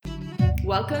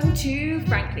Welcome to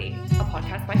Frankly, a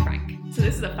podcast by Frank. So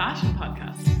this is a fashion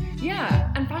podcast.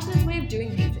 Yeah, and fashion is a way of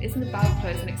doing things. It isn't about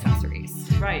clothes and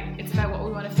accessories. Right, it's about what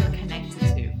we want to feel connected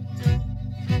to.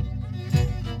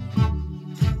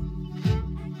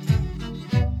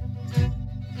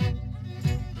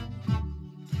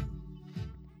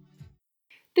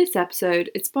 This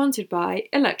episode is sponsored by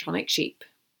Electronic Sheep.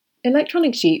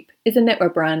 Electronic Sheep is a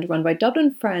knitwear brand run by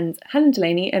Dublin friends Helen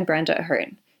Delaney and Brenda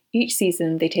Ahern. Each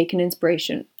season they take an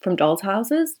inspiration from dolls'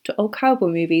 houses to old cowboy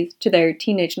movies to their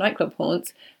teenage nightclub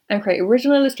haunts and create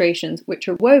original illustrations which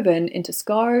are woven into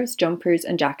scarves, jumpers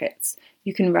and jackets.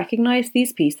 You can recognise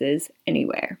these pieces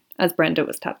anywhere, as Brenda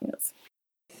was telling us.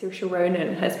 Saoirse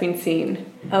Ronan has been seen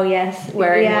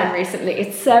wearing one recently.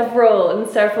 It's several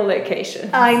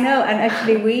locations. I know, and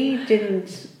actually we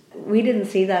didn't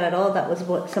see that at all. That was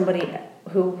what somebody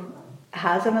who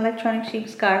has an Electronic Sheep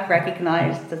scarf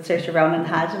recognised that Saoirse Ronan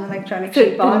had an Electronic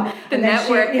Sheep on. The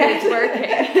network is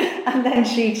working. And then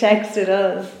she texted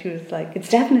us. She was like, "It's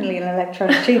definitely an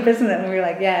Electronic Sheep, isn't it?" And we were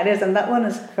like, "Yeah, it is." And that one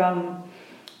is from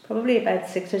probably about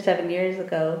 6 or 7 years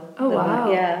ago. Oh wow!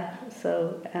 Yeah.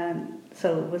 So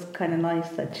it was kind of nice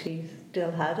that she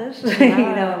still had it,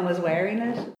 Wow. and was wearing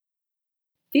it.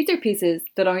 These are pieces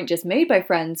that aren't just made by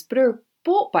friends, but are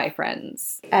bought by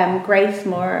friends. Grace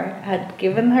Moore had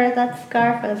given her that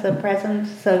scarf as a present,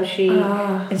 so she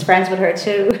is friends with her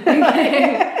too.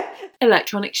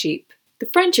 Electronic Sheep, the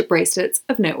friendship bracelets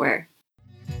of knitwear.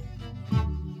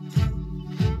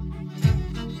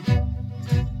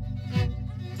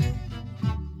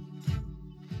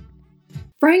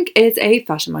 Frank is a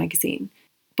fashion magazine,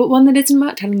 but one that isn't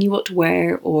about telling you what to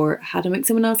wear or how to make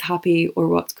someone else happy or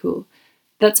what's cool.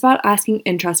 That's about asking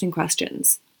interesting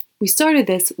questions. We started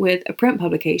this with a print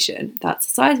publication that's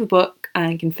the size of a book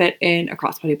and can fit in a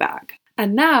crossbody bag.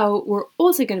 And now we're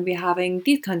also going to be having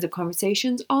these kinds of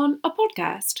conversations on a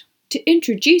podcast. To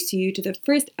introduce you to the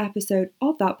first episode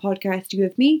of that podcast, you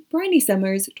have me, Bryony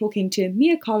Summers, talking to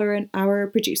Mia Colleran, our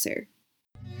producer.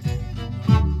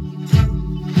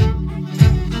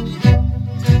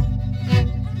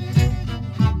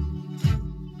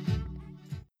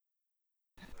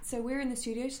 So we're in the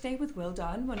studio today with Will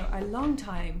Dunn, a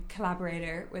long-time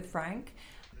collaborator with Frank.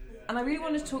 And I really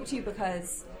wanted to talk to you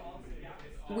because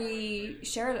we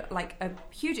share a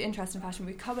huge interest in fashion.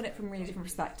 We cover it from really different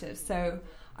perspectives. So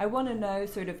I want to know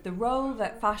sort of the role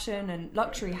that fashion and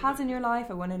luxury has in your life.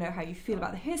 I want to know how you feel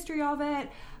about the history of it.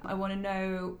 I want to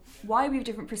know why we have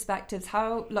different perspectives,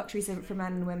 how luxury is different for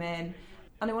men and women.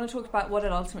 And I want to talk about what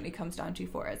it ultimately comes down to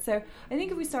for it. So I think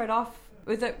if we start off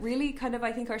with it, really kind of,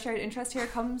 I think our shared interest here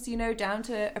comes, down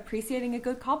to appreciating a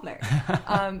good cobbler.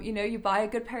 You buy a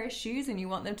good pair of shoes and you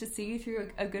want them to see you through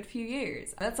a good few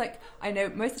years. And that's I know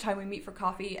most of the time we meet for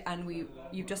coffee and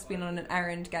you've just been on an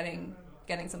errand getting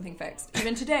something fixed.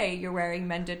 Even today, you're wearing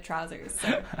mended trousers.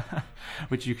 So.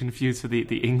 Which you confuse for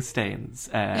the ink stains.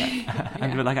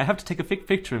 And we're like, I have to take a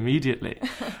picture immediately.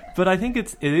 But I think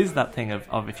it is that thing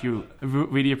of if you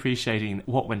really appreciating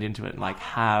what went into it, like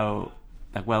how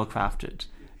well crafted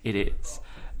it is.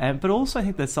 But also I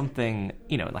think there's something,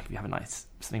 like if you have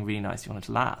something really nice you want it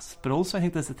to last. But also I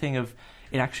think there's a thing of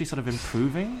it actually sort of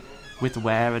improving with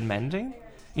wear and mending.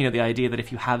 The idea that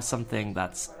if you have something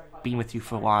that's been with you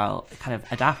for a while, it kind of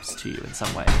adapts to you in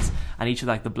some ways. And each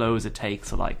of the blows it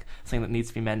takes or something that needs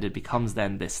to be mended becomes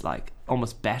then this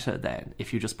almost better than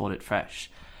if you just bought it fresh.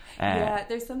 Yeah,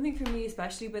 there's something for me,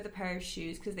 especially with a pair of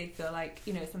shoes, because they feel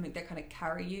something that kind of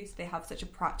carry you, so they have such a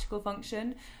practical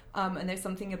function. And there's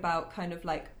something about kind of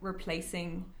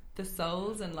replacing the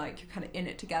soles and you're kind of in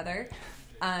it together.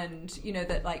 And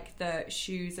that the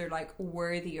shoes are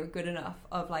worthy or good enough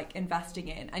of investing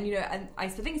in. And and I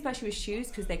think especially with shoes,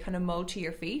 because they kind of mold to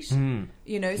your feet. So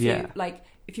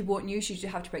if you bought new shoes, you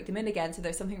have to break them in again. So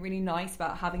there's something really nice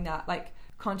about having that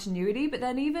continuity. But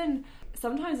then even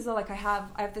sometimes as well, I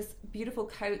have this beautiful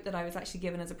coat that I was actually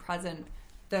given as a present.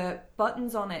 The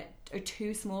buttons on it are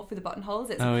too small for the buttonholes.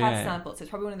 It's a press sample, so it's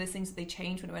probably one of those things that they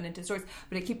changed when it went into stores.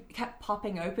 But it kept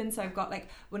popping open, so I've got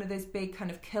one of those big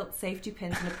kind of kilt safety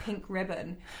pins and a pink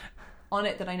ribbon on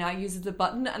it that I now use as a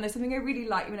button. And there's something I really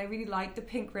like. I really like the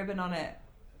pink ribbon on it.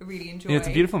 I really enjoy. Yeah, it's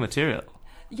a beautiful material.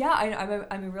 Yeah,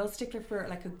 I'm a real stickler for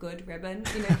a good ribbon,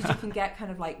 because you can get kind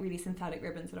of really synthetic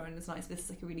ribbons that aren't as nice. This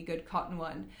is a really good cotton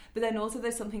one. But then also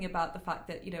there's something about the fact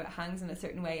that it hangs in a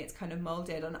certain way. It's kind of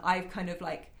molded, and I've kind of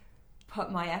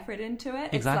put my effort into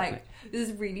it. Exactly. It's this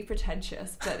is really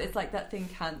pretentious, but it's that thing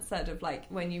Kant said of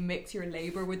when you mix your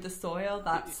labor with the soil,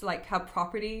 that's how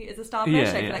property is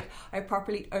established. I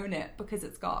properly own it because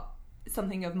it's got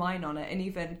something of mine on it, and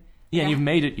even Yeah, and you've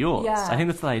made it yours. Yeah. I think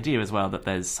that's the idea as well, that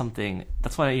there's something...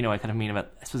 That's what, I kind of mean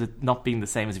about, I suppose, it not being the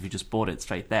same as if you just bought it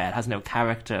straight there. It has no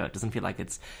character. It doesn't feel like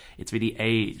it's really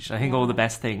aged. I think all the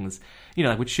best things,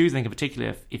 like with shoes, I think in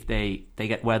particular, if they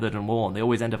get weathered and worn, they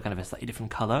always end up kind of a slightly different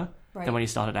colour than when you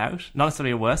started out. Not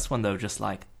necessarily a worse one, though, just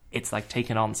like, it's like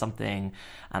taking on something.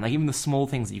 And like even the small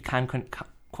things that you can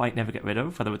quite never get rid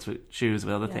of, whether it's with shoes or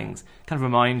with other things, kind of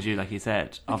remind you, like you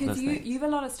said, of those things. Because you have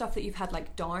a lot of stuff that you've had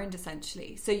like darned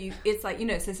essentially. So it's like,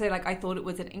 so say like I thought it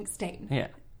was an ink stain. Yeah.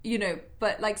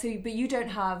 But you don't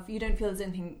feel there's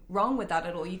anything wrong with that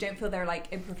at all. You don't feel there are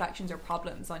like imperfections or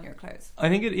problems on your clothes. I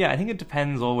think it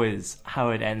depends always how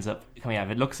it ends up coming out.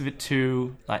 If it looks a bit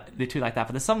too like that,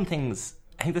 but there's some things.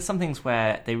 I think there's some things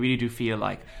where they really do feel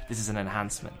like this is an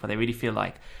enhancement, but they really feel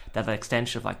like they're the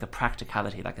extension of like the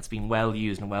practicality, like it's been well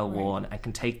used and well worn and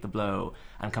can take the blow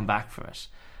and come back from it.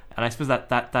 And I suppose that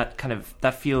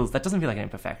doesn't feel like an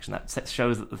imperfection. That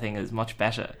shows that the thing is much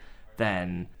better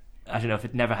than, I don't know, if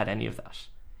it never had any of that.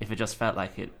 If it just felt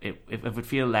like it would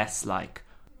feel less like,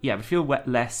 it would feel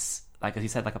less like, as you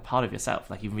said, like a part of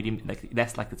yourself, like you've really, like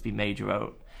less like it's been made your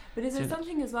own. But is there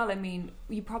something as well, I mean,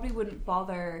 you probably wouldn't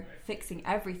bother fixing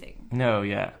everything. No,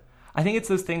 yeah. I think it's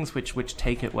those things which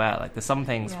take it well. Like there's some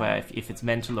things where if it's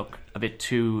meant to look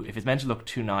if it's meant to look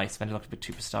too nice, meant to look a bit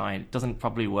too pristine, it doesn't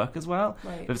probably work as well.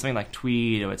 Right. But if it's something like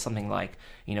tweed or it's something like,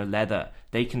 leather,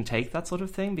 they can take that sort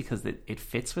of thing because it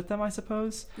fits with them, I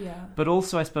suppose. Yeah. But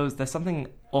also, I suppose there's something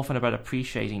often about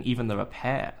appreciating even the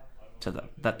repair to them,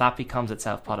 that becomes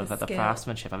itself part of the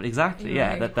craftsmanship of it. Exactly,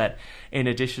 right. yeah. That in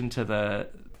addition to the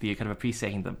kind of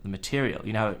appreciating the material,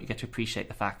 you get to appreciate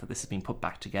the fact that this has been put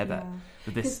back together,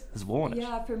 that this has worn it.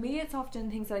 Yeah, for me it's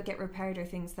often things that get repaired or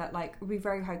things that like would be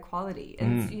very high quality,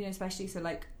 and especially so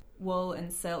like wool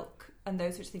and silk and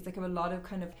those sorts of things. Like I have a lot of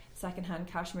kind of secondhand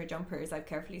cashmere jumpers I've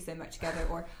carefully sewn back together,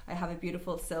 or I have a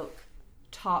beautiful silk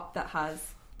top that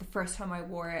has, the first time I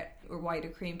wore it, or white or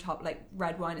cream top, like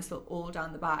red wine is spilled all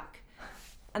down the back.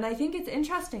 And I think it's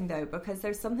interesting though, because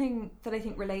there's something that I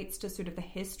think relates to sort of the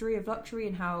history of luxury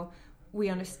and how we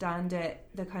understand it,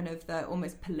 the kind of the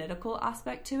almost political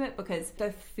aspect to it, because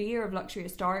the fear of luxury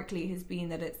historically has been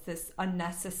that it's this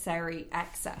unnecessary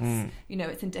excess.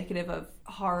 It's indicative of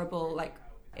horrible like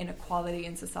inequality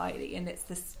in society, and it's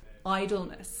this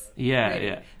idleness.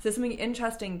 Really. So something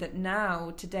interesting that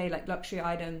now today, like luxury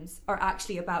items are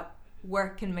actually about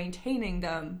work and maintaining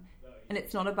them, and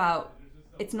it's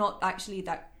not actually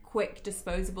that quick,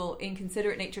 disposable,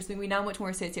 inconsiderate nature, something we now much more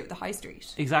associate with the high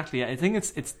street. Exactly, yeah. I think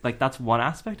it's like that's one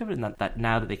aspect of it, and that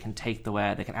now that they can take the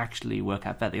wear, they can actually work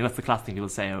out better. That's the classic thing people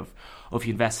say of if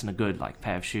you invest in a good like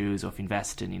pair of shoes, or if you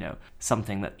invest in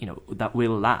something that that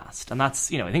will last. And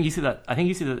that's I think you see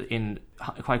that in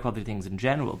high quality things in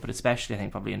general, but especially I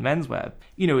think probably in menswear.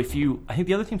 I think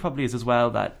the other thing probably is as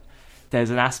well that there's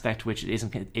an aspect which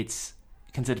it's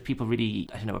considered people really,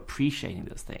 appreciating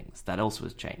those things. That also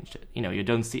has changed it. You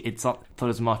don't see, it's not thought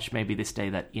as much maybe this day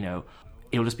that,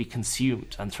 it'll just be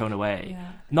consumed and thrown away.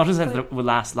 Yeah. Not as if it will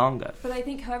last longer. But I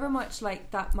think however much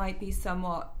like that might be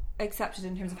somewhat accepted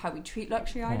in terms of how we treat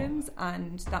luxury items,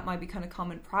 and that might be kind of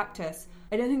common practice,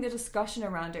 I don't think the discussion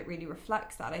around it really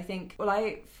reflects that. I think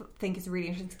think is really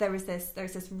interesting.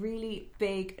 There's this really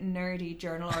big nerdy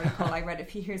journal article I read a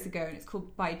few years ago, and it's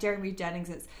called by Jeremy Jennings.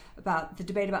 It's about the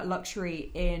debate about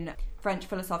luxury in French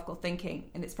philosophical thinking,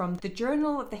 and it's from the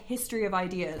Journal of the History of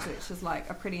Ideas, which is like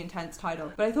a pretty intense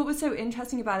title. But I thought what was so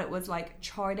interesting about it was like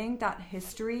charting that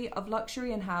history of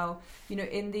luxury, and how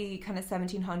in the kind of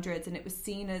 1700s, and it was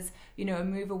seen as a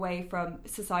move away from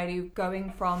society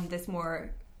going from this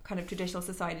more kind of traditional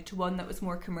society to one that was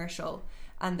more commercial,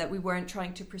 and that we weren't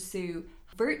trying to pursue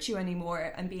virtue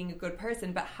anymore and being a good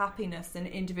person, but happiness and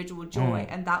individual joy,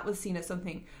 and that was seen as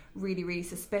something really, really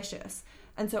suspicious.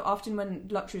 And so often when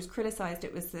luxury was criticised,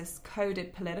 it was this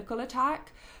coded political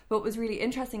attack. But what was really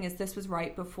interesting is this was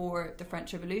right before the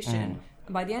French Revolution,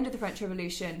 and by the end of the French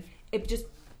Revolution it just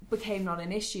became not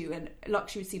an issue, and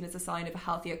luxury was seen as a sign of a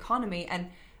healthy economy. And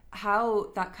how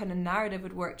that kind of narrative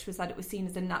had worked was that it was seen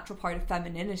as a natural part of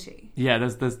femininity. Yeah,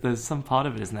 there's some part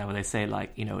of it, isn't there, where they say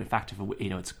like, in fact, if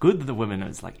it's good that the woman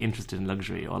is like interested in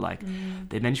luxury, or like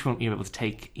then she won't be able to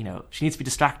take, she needs to be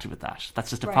distracted with that. That's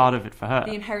just a part of it for her.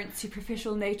 The inherent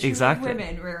superficial nature of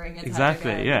women rearing its head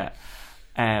again. Yeah.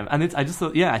 And I just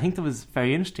thought, I think that was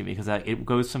very interesting, because it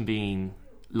goes from being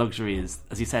luxury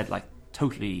as you said, like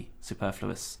totally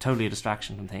superfluous, totally a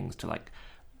distraction from things, to like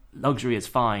luxury is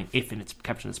fine if it's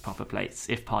kept in its proper place,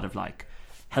 if part of like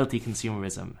healthy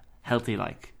consumerism, healthy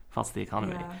like parts of the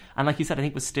economy. And like you said, I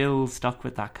think we're still stuck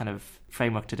with that kind of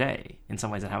framework today in some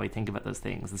ways, and how we think about those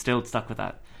things, and still stuck with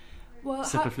that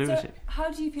superfluity. So how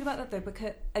do you feel about that though?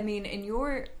 Because I mean, in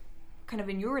your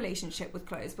relationship with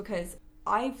clothes, because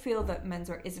I feel that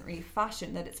menswear isn't really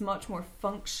fashion, that it's much more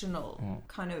functional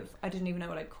kind of, I didn't even know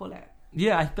what I'd call it.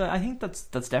 Yeah, I think that's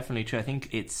definitely true. I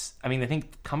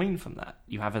think coming from that,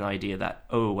 you have an idea that,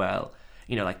 oh, well,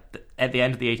 you know, like at the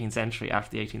end of the 18th century,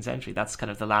 after the 18th century, that's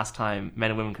kind of the last time men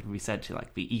and women could be said to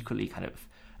like be equally kind of,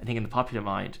 I think in the popular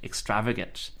mind,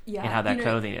 extravagant in how their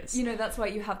clothing is. You know, that's why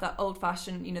you have that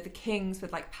old-fashioned, you know, the kings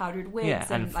with like powdered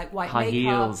wigs and like white high makeup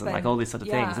heels and like all these sort of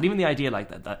things. And even the idea like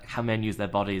that how men use their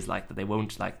bodies, like that they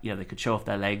won't, like, you know, they could show off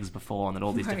their legs before and then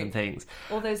all these different things.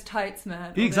 All those tights,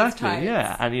 man. Exactly, those tights.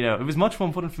 Yeah. And, you know, it was much more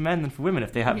important for men than for women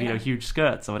if they have, you know, huge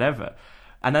skirts or whatever.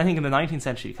 And I think in the 19th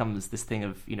century comes this thing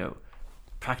of, you know,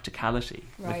 practicality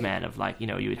with men, of like, you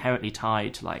know, you inherently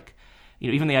tied to like, you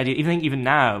know, even the idea, even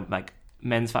now, like,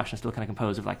 men's fashion is still kind of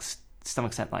composed of like to some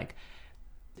extent like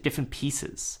different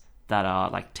pieces that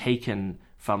are like taken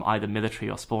from either military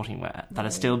or sporting wear that are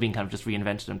still being kind of just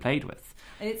reinvented and played with.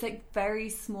 And it's like very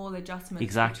small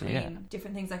adjustments between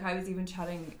different things. Like I was even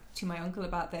chatting to my uncle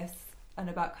about this and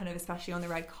about kind of especially on the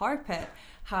red carpet,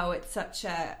 how it's such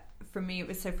a, for me it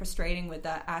was so frustrating with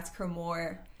that Ask Her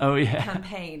More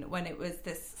campaign when it was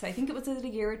this, so I think it was a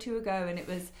year or two ago, and it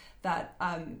was that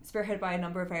spearheaded by a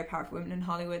number of very powerful women in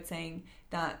Hollywood saying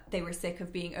that they were sick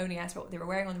of being only asked about what they were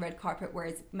wearing on the red carpet,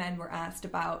 whereas men were asked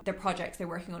about their projects they're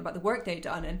working on, about the work they'd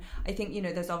done. And I think, you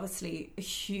know, there's obviously a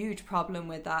huge problem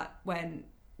with that when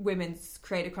women's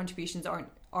creative contributions aren't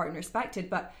respected.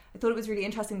 But I thought it was really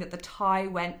interesting that the tie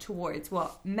went towards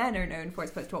what men are known for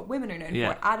as opposed to what women are known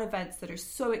for at events that are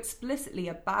so explicitly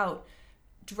about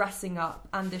dressing up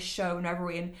and this show and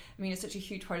revelry. And I mean, it's such a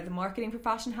huge part of the marketing for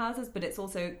fashion houses, but it's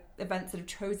also events that have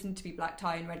chosen to be black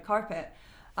tie and red carpet.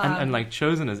 And like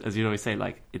chosen, as you always say,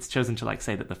 like it's chosen to like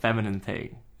say that the feminine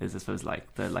thing is, I suppose,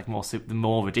 like the like the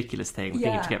more ridiculous thing we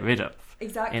need to get rid of.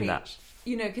 Exactly. In that,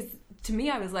 you know, because to me,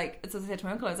 I was like, as I said to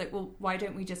my uncle, I was like, well, why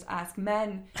don't we just ask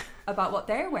men about what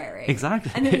they're wearing?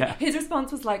 Exactly. And then his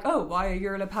response was like, oh, why are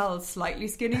your lapels slightly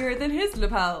skinnier than his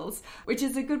lapels? Which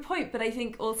is a good point. But I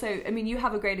think also, I mean, you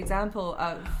have a great example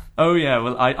of... Oh, yeah.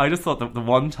 Well, I just thought that the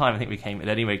one time I think we came in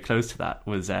any way close to that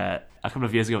was a couple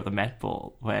of years ago at the Met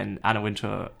Ball, when Anna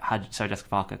Wintour had Sarah Jessica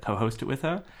Parker co-host it with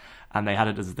her. And they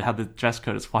had the dress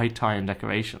code as white tie and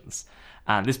decorations.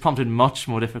 And this prompted much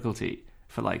more difficulty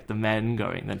for like the men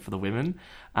going than for the women.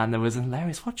 And there was a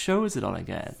hilarious, what show is it on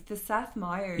again? The Seth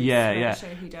Meyers show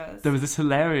he does. There was this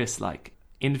hilarious like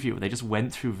interview where they just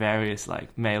went through various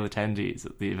like male attendees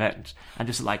at the event and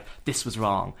just like, this was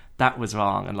wrong, that was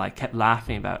wrong, and like kept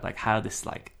laughing about like how this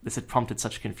had prompted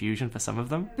such confusion for some of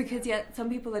them, because some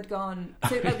people had gone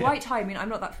white tie. I mean, I'm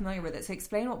not that familiar with it, so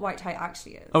explain what white tie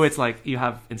actually is. It's like you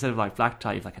have, instead of like black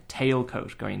tie, you've like a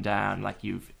tailcoat going down, like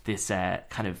you've this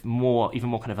kind of even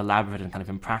more kind of elaborate and kind of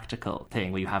impractical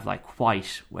thing where you have like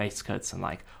white waistcoats and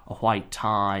like a white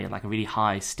tie and like a really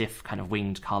high stiff kind of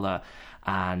winged collar.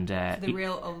 And the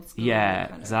real old school,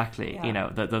 exactly. You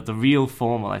know, the real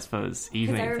formal, I suppose,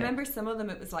 evening. Because I remember some of them,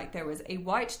 it was like there was a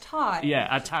white tie,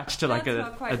 attached to like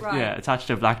attached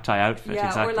to a black tie outfit,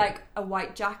 exactly. Or like a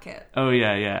white jacket. Oh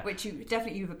yeah. Which you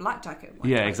have a black jacket.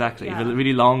 Exactly. You have a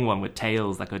really long one with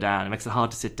tails that go down. It makes it hard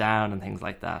to sit down and things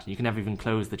like that. And you can never even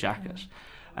close the jacket.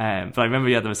 But I remember,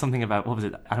 there was something about, what was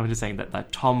it? I was just saying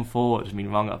that Tom Ford had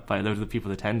been rung up by a load of the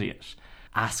people attending it,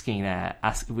 asking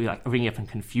ringing up in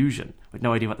confusion with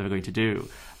no idea what they were going to do,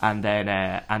 and then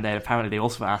apparently they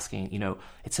also were asking, you know,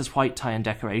 it says white tie and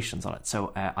decorations on it,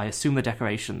 so I assume the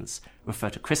decorations refer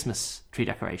to Christmas tree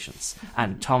decorations,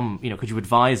 and Tom, you know, could you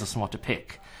advise us on what to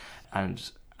pick?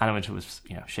 And Anna Wintour was,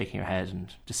 you know, shaking her head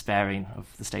and despairing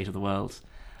of the state of the world.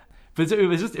 But it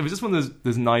was just one of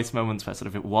those nice moments where sort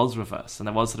of it was reversed, and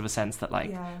there was sort of a sense that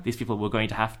like these people were going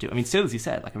to have to, I mean, still, as you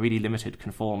said, like a really limited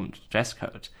conformed dress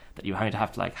code that you were going to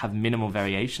have to like have minimal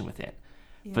variation within,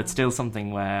 but still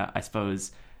something where I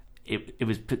suppose it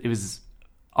was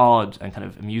odd and kind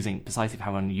of amusing precisely for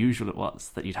how unusual it was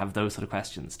that you'd have those sort of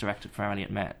questions directed primarily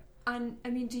at men. And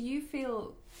I mean, do you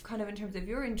feel kind of in terms of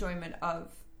your enjoyment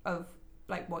of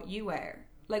like what you wear,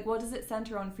 like what does it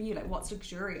center on for you? Like what's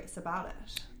luxurious about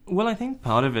it? Well, I think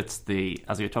part of it's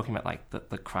as we were talking about, like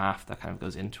the craft that kind of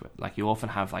goes into it. Like you often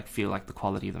have feel like the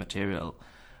quality of the material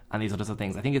and these sorts of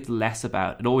things. I think it's less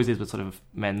about, it always is with sort of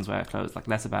menswear clothes, like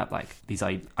less about like these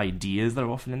ideas that are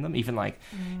often in them. Even like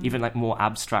more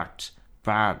abstract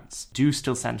brands do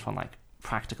still center on like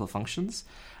practical functions.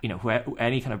 You know, where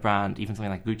any kind of brand, even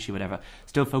something like Gucci, whatever,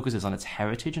 still focuses on its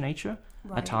heritage nature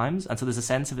at times. And so there's a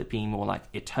sense of it being more like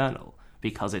eternal,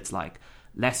 because it's like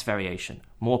less variation,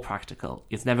 more practical.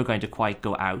 It's never going to quite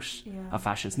go out of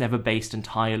fashion. It's never based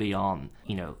entirely on,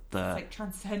 you know, the... It's like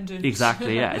transcendent.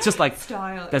 Exactly, yeah. It's just like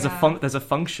style. There's a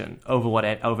function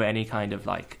over any kind of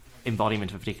like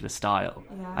embodiment of a particular style,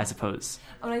 I suppose.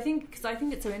 And I think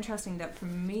it's so interesting that for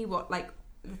me, what like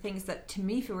the things that to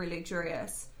me feel really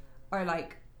luxurious are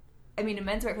like, I mean, in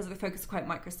menswear because the focus is quite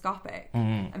microscopic,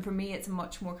 and for me it's a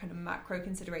much more kind of macro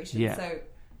consideration. Yeah. So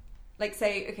like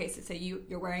say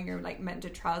you're wearing your like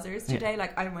mended trousers today.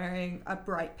 Like I'm wearing a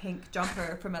bright pink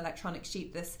jumper from Electronic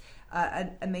Sheep, this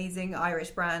an amazing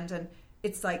Irish brand, and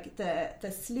it's like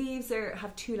the sleeves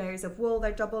have 2 layers of wool,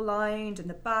 they're double lined in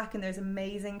the back, and there's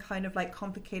amazing kind of like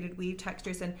complicated weave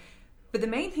textures. But the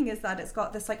main thing is that it's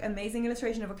got this like amazing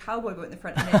illustration of a cowboy boot in the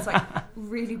front, and it's like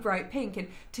really bright pink. And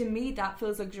to me, that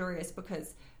feels luxurious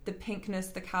because the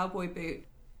pinkness, the cowboy boot,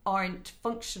 aren't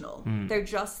functional. They're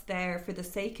just there for the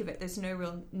sake of it. There's no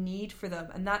real need for them,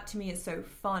 and that to me is so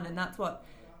fun. And that's what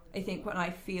I think when I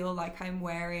feel like I'm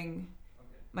wearing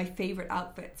my favorite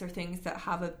outfits are things that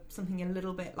have something a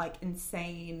little bit like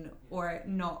insane or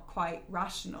not quite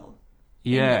rational.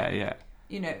 Yeah.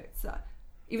 You know, it's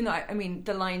even though I mean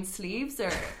the lined sleeves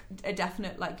are a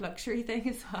definite like luxury thing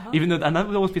as well. Even though, and that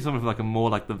would always be sort of like a more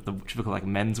like the typical like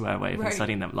menswear way of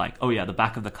studying them. Like, oh yeah, the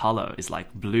back of the collar is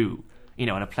like blue, you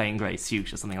know, in a plain grey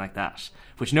suit or something like that,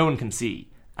 which no one can see,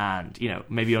 and you know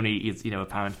maybe only is, you know,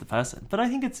 apparent to the person. But I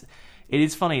think it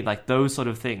is funny, like those sort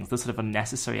of things, those sort of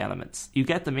unnecessary elements. You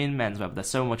get them in menswear, but they're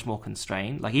so much more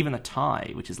constrained. Like even a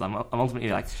tie, which is like ultimately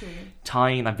like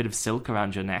tying a bit of silk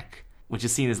around your neck, which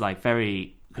is seen as like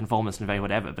very conformist and very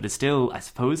whatever, but it's still, I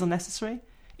suppose, unnecessary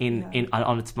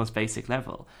on its most basic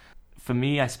level. For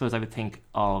me, I suppose I would think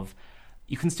of,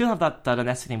 you can still have that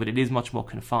unnecessary thing, but it is much more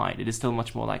confined. It is still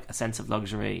much more like a sense of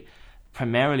luxury,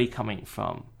 primarily coming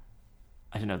from,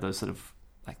 I don't know, those sort of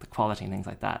like the quality and things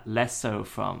like that, less so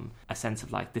from a sense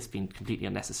of like this being completely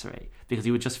unnecessary, because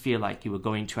you would just feel like you were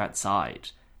going too outside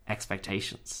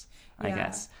expectations, I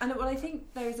guess. And well, I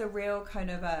think there's a real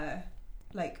kind of a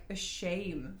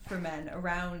shame for men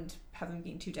around having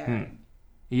been too daring.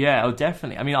 Yeah, oh,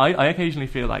 definitely. I mean, I occasionally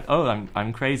feel like, oh,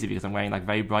 I'm crazy because I'm wearing like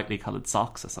very brightly coloured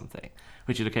socks or something,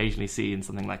 which you'd occasionally see in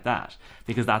something like that,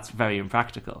 because that's very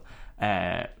impractical.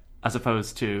 As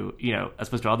opposed to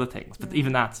other things. But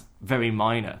even that's very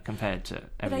minor compared to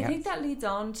everything else. But I think that leads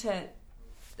on to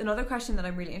another question that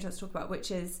I'm really interested to talk about,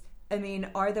 which is, I mean,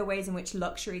 are there ways in which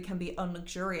luxury can be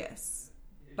unluxurious?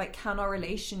 Like, can our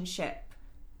relationship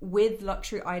with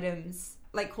luxury items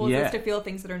cause us to feel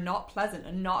things that are not pleasant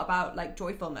and not about like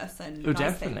joyfulness and nice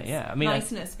definitely things? Yeah, I mean,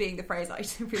 niceness being the phrase I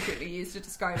frequently use to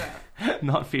describe it.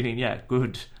 Not feeling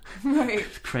good, right?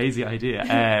 Crazy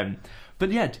idea.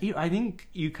 But yeah, I think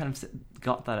you kind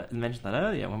of mentioned that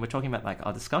earlier when we're talking about like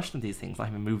our discussion of these things.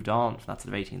 Like we moved on from that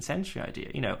sort of 18th century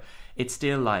idea. You know, it's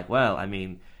still like, well, I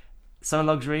mean, some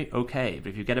luxury, okay, but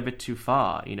if you get a bit too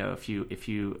far, you know, if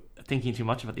you thinking too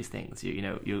much about these things, you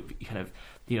kind of,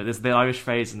 you know, there's the Irish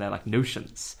phrase and they're like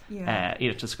notions,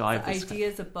 to describe the this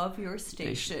ideas above your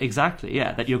station. Exactly,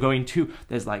 yeah. That you're going to,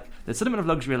 there's some amount of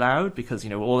luxury allowed because, you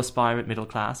know, we all aspire at middle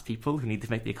class people who need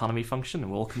to make the economy function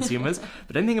and we're all consumers.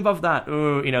 But anything above that,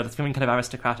 that's becoming kind of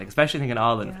aristocratic, especially I think in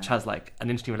Ireland, which has like an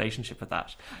interesting relationship with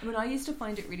that. I mean, I used to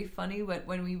find it really funny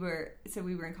when we were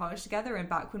in college together, and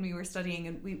back when we were studying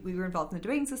and we were involved in the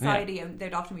Debating Society, and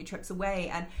there'd often be trips away,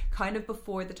 and kind of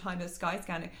before the time of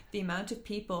Skyscanner, the amount of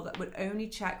people that would only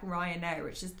check Ryanair,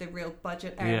 which is the real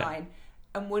budget airline,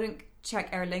 and wouldn't check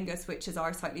Aer Lingus, which is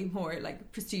our slightly more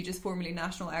like prestigious, formerly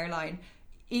national airline,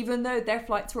 even though their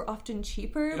flights were often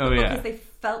cheaper, because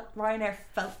Ryanair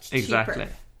felt cheaper. Exactly.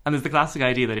 And there's the classic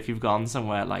idea that if you've gone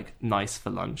somewhere like nice for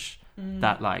lunch,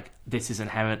 that like this is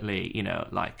inherently, you know,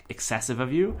 like excessive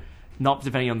of you. Not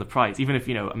depending on the price, even if,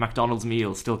 you know, a McDonald's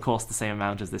meal still costs the same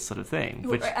amount as this sort of thing.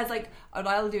 Which, as like, what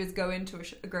I'll do is go into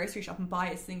a grocery shop and buy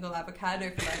a single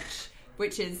avocado for lunch,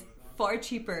 which is far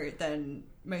cheaper than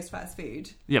most fast food.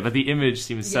 Yeah, but the image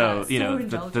seems so, you know,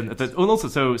 and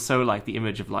also so like the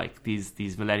image of like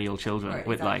these millennial children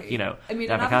with like, you know, I mean,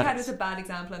 an avocado is a bad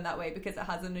example in that way because it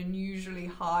has an unusually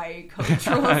high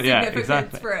cultural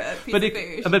significance for a piece of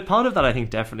food. But part of that I think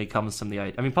definitely comes from the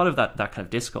idea. I mean, part of that kind of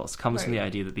discourse comes from the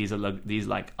idea that these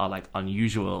are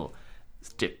unusual,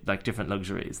 like different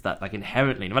luxuries that like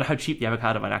inherently, no matter how cheap the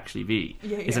avocado might actually be,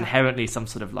 is inherently some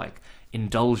sort of like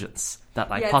indulgence that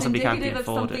like possibly can't be afforded.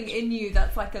 Of something in you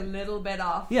that's like a little bit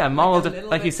off. Yeah, moral,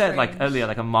 like you said, like earlier,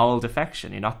 like a moral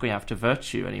defection. You're not going after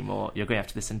virtue anymore. You're going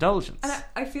after this indulgence. And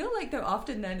I feel like though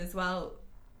often then as well,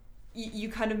 you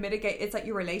kind of mitigate. It's like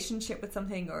your relationship with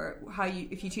something or how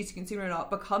if you choose to consume it or not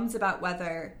becomes about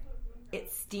whether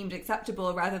it's deemed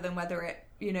acceptable rather than whether it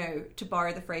you know, to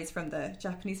borrow the phrase from the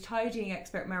Japanese tidying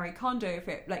expert Marie Kondo, if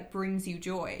it like brings you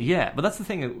joy. Yeah, but that's the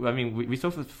thing. I mean, we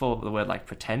talked before about the word like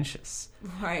pretentious,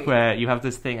 Right. where you have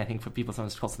this thing. I think for people,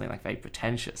 sometimes call something like very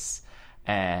pretentious,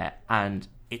 and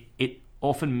it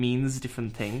often means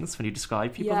different things when you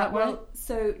describe people that way. Well,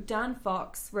 so Dan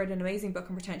Fox wrote an amazing book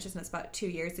on pretentiousness about 2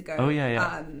 years ago. Oh,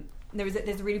 yeah. There's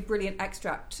a really brilliant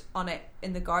extract on it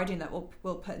in The Guardian that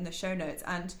we'll put in the show notes.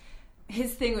 And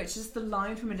his thing, which is the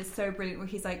line from it is so brilliant, where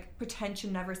he's like,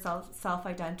 pretension never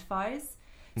self-identifies.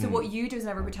 So what you do is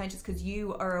never pretentious because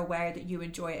you are aware that you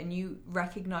enjoy it and you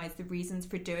recognize the reasons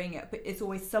for doing it, but it's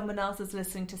always someone else is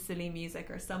listening to silly music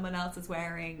or someone else is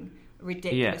wearing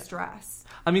ridiculous dress.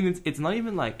 I mean, it's not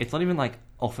even like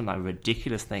often like a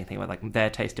ridiculous thing about like their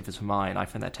taste differs from mine. I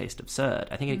find their taste absurd.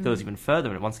 I think it goes even further,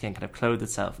 and it once again kind of clothes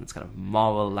itself in this kind of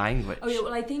moral language. Oh yeah,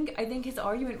 well I think his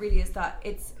argument really is that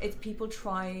it's people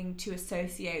trying to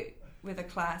associate with a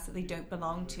class that they don't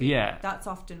belong to. Yeah, that's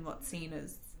often what's seen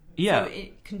as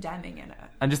condemning in it.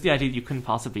 And just the idea that you couldn't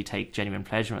possibly take genuine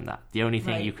pleasure in that. The only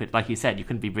thing you could, like you said, you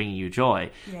couldn't be bringing you joy.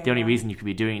 The only reason you could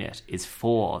be doing it is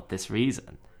for this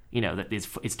reason. You know, that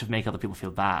it's to make other people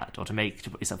feel bad or to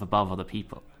put yourself above other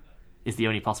people. Is the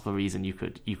only possible reason you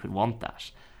could want that.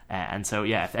 And so,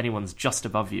 yeah, if anyone's just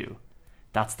above you,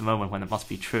 that's the moment when it must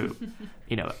be true.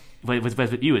 You know,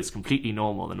 with you, it's completely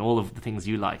normal, and all of the things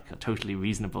you like are totally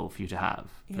reasonable for you to have.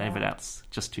 But everyone else,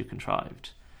 just too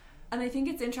contrived. And I think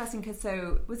it's interesting because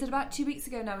was it about 2 weeks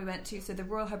ago now we went to, the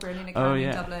Royal Hibernian Academy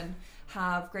in Dublin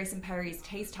have Grayson Perry's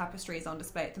taste tapestries on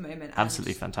display at the moment.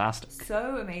 Absolutely fantastic.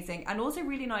 So amazing. And also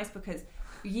really nice because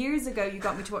years ago you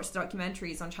got me to watch the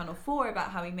documentaries on Channel 4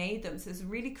 about how he made them. So it's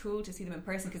really cool to see them in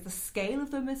person because the scale of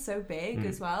them is so big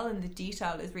as well, and the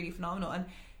detail is really phenomenal. And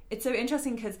it's so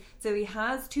interesting because he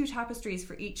has 2 tapestries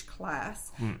for each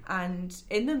class, and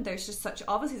in them there's just such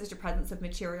a presence of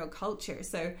material culture.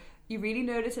 So you really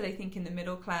notice it, I think, in the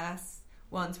middle class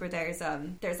ones where there's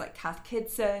like Cath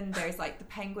Kidston, there's like the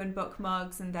Penguin book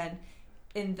mugs, and then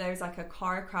there's like a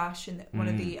car crash in one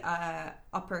of the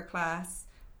upper class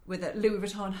with a Louis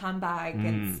Vuitton handbag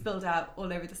and spilled out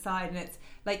all over the side. And it's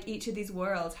like each of these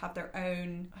worlds have their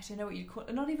own, I don't know what you call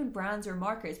it, not even brands or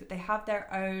markers, but they have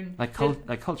their own like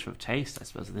culture of taste, I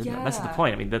suppose. Isn't it? That's the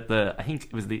point. I mean, I think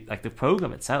it was the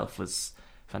program itself was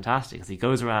fantastic because he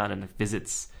goes around and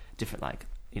visits different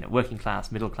working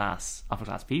class, middle class, upper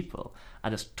class people,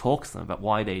 and just talks to them about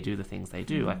why they do the things they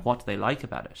do, like what do they like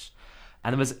about it.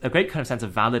 And there was a great kind of sense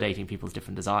of validating people's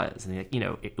different desires, and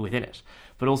within it,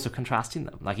 but also contrasting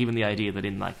them. Like even the idea that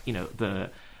in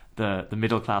the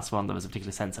middle class one, there was a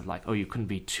particular sense of like, oh, you couldn't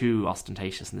be too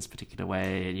ostentatious in this particular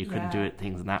way, and you couldn't do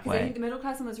things in that way. I think the middle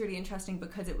class one was really interesting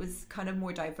because it was kind of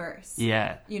more diverse.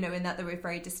 Yeah. In that there were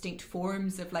very distinct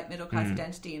forms of like middle class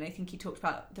identity, and I think he talked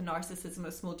about the narcissism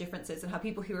of small differences and how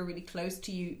people who are really close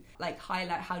to you like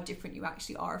highlight how different you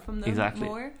actually are from them. Exactly.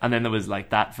 More. And then there was like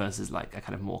that versus like a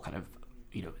kind of more kind of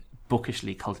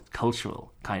bookishly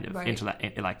cultural kind of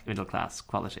like middle class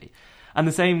quality. And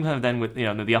the same kind of then with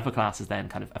the upper classes then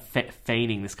kind of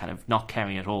feigning this kind of not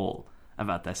caring at all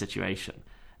about their situation.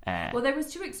 Well, there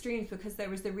was 2 extremes because there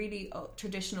was the really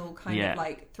traditional kind of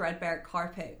like threadbare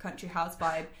carpet country house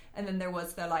vibe, and then there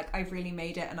was the like I've really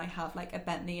made it and I have like a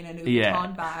Bentley and a Louis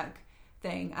Vuitton bag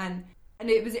thing. And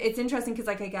it's interesting because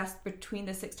like I guess between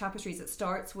the 6 tapestries it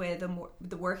starts with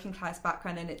the working class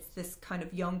background, and it's this kind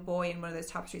of young boy in one of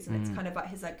those tapestries, and it's kind of about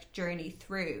his like journey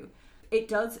through. It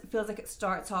feels like it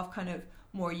starts off kind of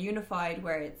more unified,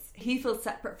 where he feels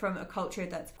separate from a culture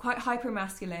that's quite hyper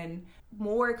masculine,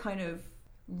 more kind of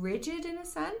rigid in a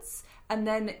sense, and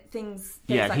then things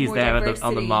like he's more there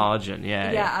on the margin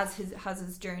as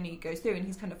his journey goes through, and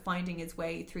he's kind of finding his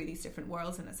way through these different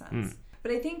worlds in a sense.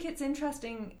 But I think it's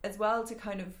interesting as well to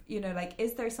kind of, like,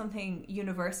 is there something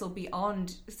universal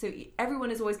beyond? So everyone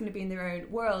is always going to be in their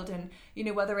own world, and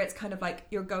whether it's kind of like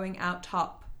you're going out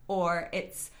top, or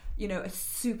it's a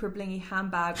super blingy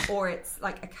handbag, or it's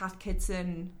like a Cath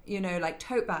Kidston, like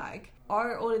tote bag.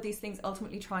 Are all of these things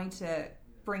ultimately trying to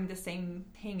bring the same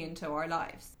thing into our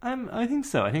lives? I think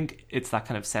so. I think it's that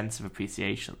kind of sense of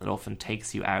appreciation that often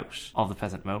takes you out of the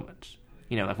present moment.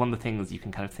 Like one of the things you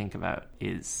can kind of think about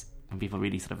is when people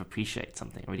really sort of appreciate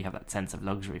something, really have that sense of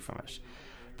luxury from it.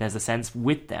 There's a sense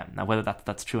with them, now whether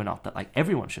that's true or not, that like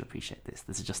everyone should appreciate this.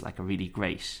 This is just like a really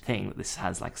great thing, that this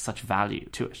has like such value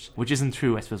to it, which isn't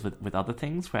true, I suppose, with other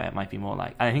things, where it might be more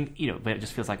like, I think, where it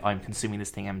just feels like, oh, I'm consuming this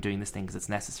thing, I'm doing this thing because it's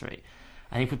necessary.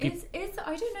 I think for people,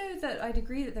 I don't know that I'd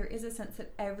agree that there is a sense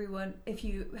that everyone, if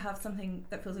you have something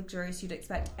that feels luxurious, you'd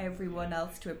expect everyone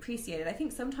else to appreciate it. I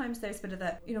think sometimes there's a bit of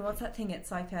that, you know, what's that thing? It's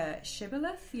like a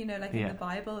shibboleth, you know, like in the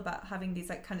Bible, about having these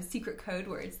like kind of secret code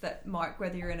words that mark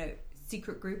whether you're in a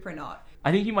secret group or not.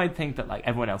 I think you might think that like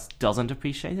everyone else doesn't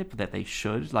appreciate it, but that they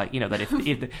should. Like, you know, that if do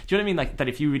you know what I mean? Like that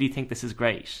if you really think this is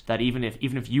great, that even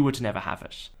if you were to never have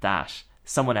it, that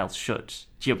someone else should,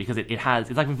 you know, because it's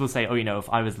like when people say, oh, you know,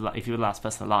 if you were the last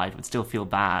person alive, it would still feel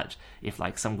bad if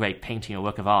like some great painting or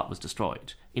work of art was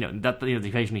destroyed. You know, that, you know,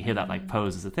 occasionally hear that like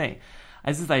posed as a thing.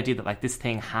 And this is the idea that like this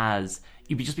thing has,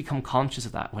 you just become conscious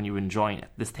of that when you're enjoying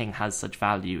it. This thing has such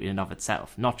value in and of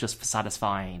itself, not just for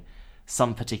satisfying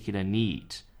some particular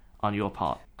need on your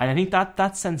part. And I think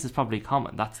that sense is probably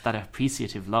common. That's that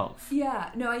appreciative love. Yeah,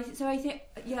 no, I think,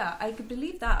 yeah, I could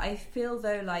believe that. I feel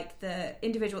though like the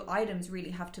individual items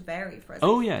really have to vary for us.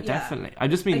 Oh yeah, definitely. I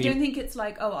just mean, I don't think it's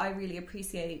like, oh, I really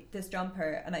appreciate this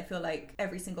jumper and I feel like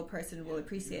every single person will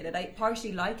appreciate it. I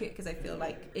partially like it because I feel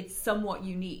like it's somewhat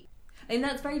unique. And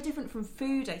that's very different from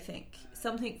food, I think.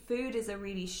 Food is a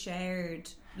really shared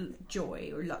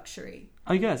joy or luxury.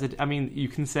 I guess. You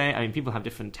can say, people have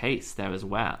different tastes there as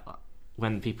well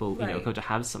when people, you know, go to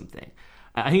have something.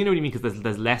 I think you know what you mean, because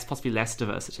there's possibly less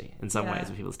diversity in some ways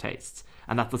with people's tastes.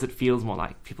 And that thus it feels more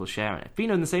like people sharing it. But, you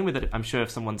know, in the same way that I'm sure if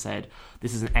someone said,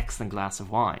 this is an excellent glass of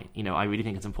wine, you know, I really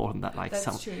think it's important that, like,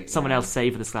 someone else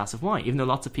savor this glass of wine, even though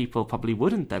lots of people probably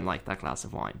wouldn't then like that glass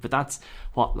of wine. But that's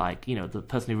what, like, you know, the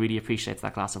person who really appreciates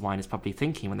that glass of wine is probably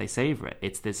thinking when they savor it.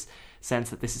 It's this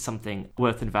sense that this is something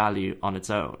worth and value on its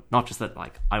own, not just that,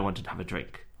 like, I wanted to have a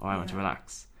drink or I want to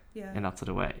relax in that sort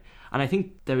of way. And I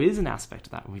think there is an aspect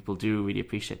of that when people do really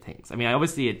appreciate things. I mean,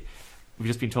 we've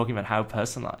just been talking about how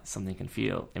personalised something can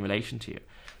feel in relation to you.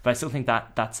 But I still think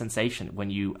that sensation when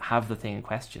you have the thing in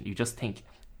question, you just think,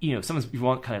 you know,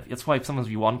 that's why sometimes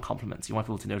you want compliments. You want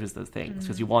people to notice those things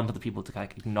because you want other people to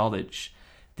kind of acknowledge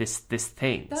this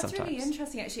thing. That's sometimes. Really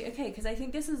interesting, actually. Okay, because I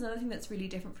think this is another thing that's really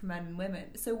different for men and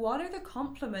women. So what are the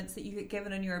compliments that you get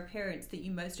given on your appearance that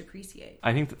you most appreciate?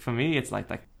 I think that for me, it's like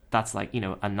that's like, you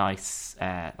know, a nice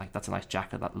that's a nice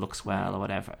jacket that looks well or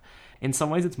whatever. In some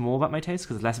ways, it's more about my taste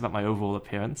because it's less about my overall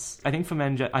appearance. I think for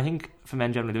men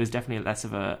generally, there is definitely less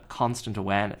of a constant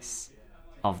awareness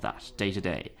of that day to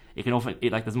day. It can often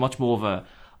there's much more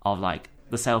of like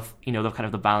the self, you know, the kind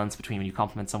of the balance between when you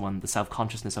compliment someone, the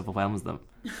self-consciousness overwhelms them.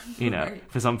 You know,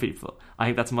 for some people, I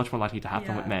think that's much more likely to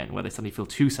happen with men, where they suddenly feel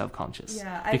too self-conscious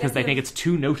because they think it's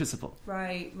too noticeable.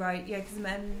 Right, yeah, because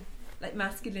men. Like,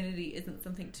 masculinity isn't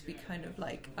something to be kind of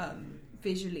like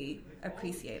visually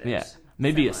appreciated. Yeah,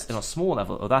 maybe it's on a small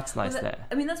level. Oh, that's nice there.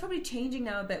 I mean, that's probably changing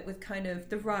now a bit with kind of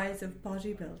the rise of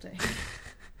bodybuilding.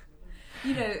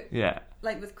 You know,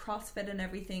 like with CrossFit and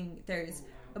everything, there's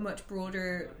a much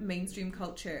broader mainstream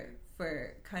culture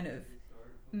for kind of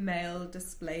male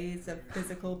displays of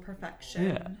physical perfection.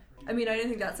 Yeah. I mean, I don't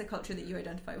think that's a culture that you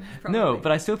identify with, probably. No,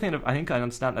 but I still think I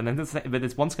understand. And then but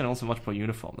it's once again also much more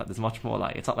uniform. That there's much more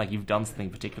like, it's not like you've done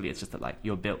something particularly. It's just that like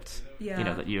you're built. Yeah. You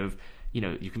know, that you've, you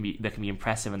know, there can be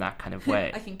impressive in that kind of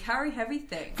way. I can carry heavy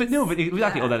things. But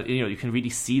exactly, or that, you know, you can really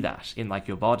see that in like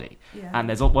your body. Yeah. And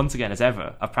there's once again as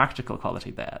ever a practical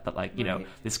quality there that like, you know,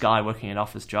 this guy working an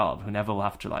office job who never will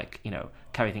have to like, you know,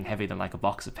 carry anything heavier than like a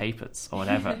box of papers or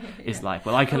whatever is like,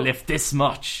 well, I can lift this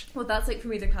much. Well, that's like for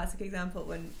me the classic example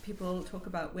when people talk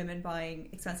about women buying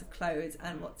expensive clothes,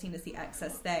 and what's seen as the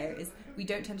excess there is we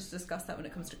don't tend to discuss that when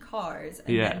it comes to cars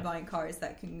and men buying cars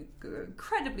that can go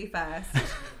incredibly fast.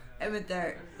 And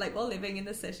they're like, well, living in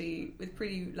the city with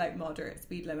pretty like moderate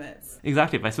speed limits.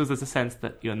 Exactly, but I suppose there's a sense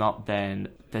that you're not then.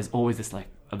 There's always this like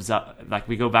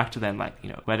we go back to then like, you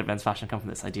know, where did men's fashion come from?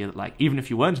 This idea that like even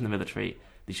if you weren't in the military,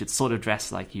 you should sort of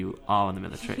dress like you are in the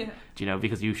military. Do you know,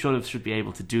 because you should be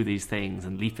able to do these things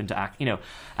and leap into act. You know,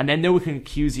 and then no one can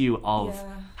accuse you of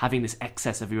having this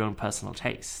excess of your own personal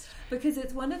taste. Because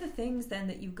it's one of the things then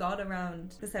that you got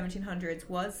around the 1700s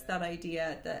was that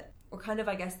idea that, or kind of,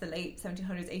 I guess, the late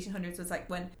 1700s, 1800s was like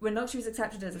when luxury was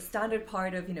accepted as a standard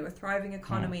part of, you know, a thriving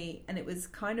economy, and it was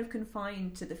kind of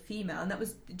confined to the female. And that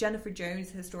was Jennifer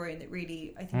Jones, the historian, that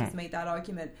really, I think, has made that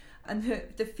argument. And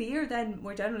the fear then,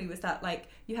 more generally, was that, like,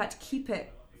 you had to keep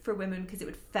it for women because it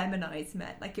would feminize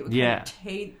men, like it would kind of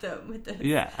taint them with this.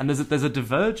 Yeah, and there's a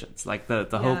divergence, like the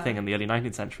whole thing in the early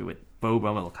 19th century with Beau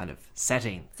Brummel kind of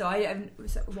setting. So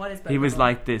what is Beau He was Brummel?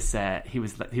 like this. He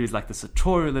was like the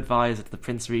sartorial advisor to the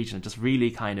Prince Regent, just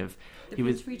really kind of.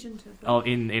 Prince Regent as well.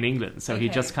 In England. So he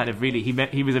just kind of really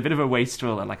he was a bit of a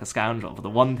wastrel and like a scoundrel. But the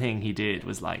one thing he did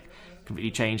was like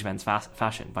completely change men's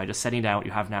fashion by just setting down what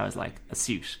you have now as like a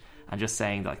suit and just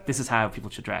saying like this is how people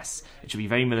should dress. It should be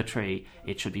very military.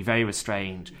 It should be very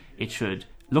restrained. It should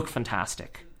look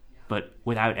fantastic, but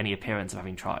without any appearance of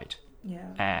having tried.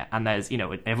 Yeah. And there's,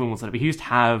 everyone will sort of, he used to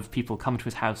have people come to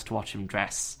his house to watch him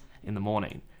dress in the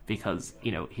morning because,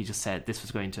 he just said this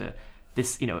was going to,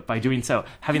 by doing so,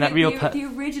 having that real... the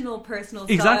original personal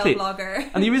style blogger.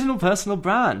 And the original personal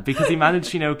brand, because he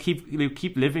managed,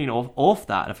 keep living off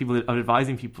that, of people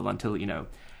advising people until,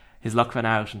 his luck ran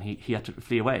out and he had to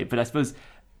flee away. But I suppose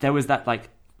there was that, like,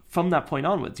 from that point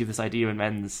onwards, you have this idea in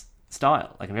men's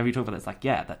style. Like, whenever you talk about it, it's like,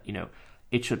 yeah, that,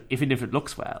 it should, if it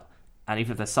looks well, and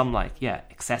even if there's some, like,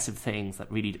 excessive things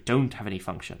that really don't have any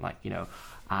function, like,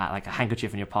 like a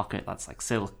handkerchief in your pocket that's like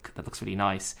silk, that looks really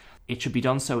nice, it should be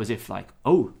done so as if, like,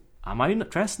 oh, am I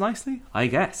dressed nicely? I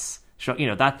guess. Sure,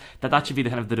 that should be the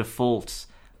kind of the default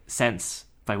sense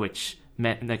by which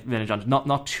men and John,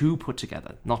 not too put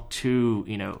together, not too,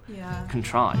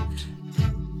 contrived.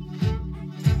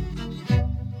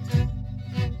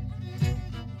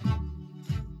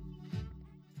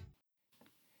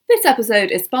 This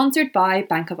episode is sponsored by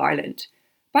Bank of Ireland.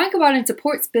 Bank of Ireland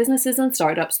supports businesses and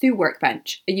startups through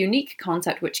Workbench, a unique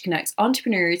concept which connects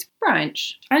entrepreneurs,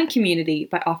 branch, and community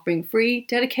by offering free,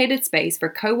 dedicated space for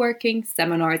co-working,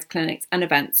 seminars, clinics, and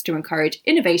events to encourage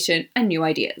innovation and new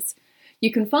ideas.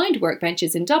 You can find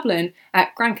workbenches in Dublin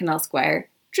at Grand Canal Square,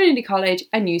 Trinity College,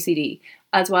 and UCD,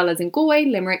 as well as in Galway,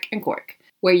 Limerick, and Cork,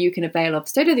 where you can avail of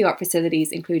state-of-the-art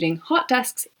facilities including hot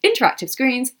desks, interactive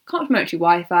screens, complimentary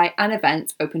Wi-Fi, and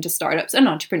events open to startups and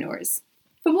entrepreneurs.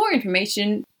 For more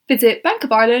information, visit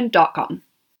bankofireland.com.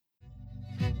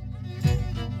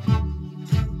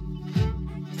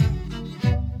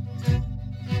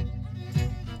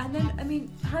 And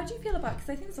then, how do you feel about, because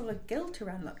I think there's a lot of guilt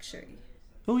around luxury.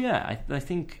 Oh yeah, I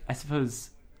think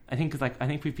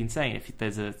we've been saying, if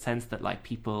there's a sense that, like,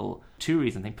 people, two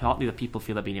reasons, I think partly that people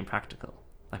feel they're being impractical,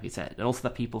 like we said, and also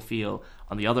that people feel,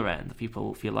 on the other end, that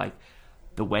people feel like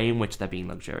the way in which they're being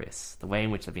luxurious, the way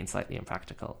in which they're being slightly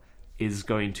impractical, is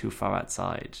going too far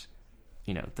outside,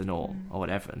 the norm or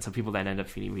whatever. And so people then end up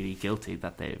feeling really guilty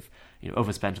that they've,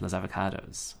 overspent on those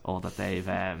avocados, or that they've,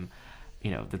 that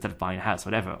they're buying a house,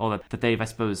 whatever, or that they've, I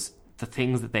suppose, the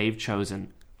things that they've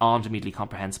chosen aren't immediately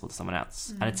comprehensible to someone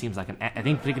else. And it seems like, I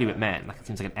think particularly with men, like, it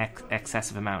seems like an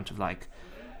excessive amount of, like,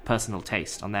 personal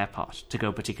taste on their part to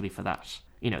go particularly for that.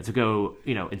 To go,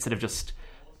 instead of just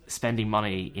spending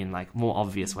money in, like, more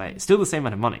obvious ways, still the same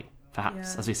amount of money,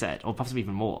 perhaps, as we said, or possibly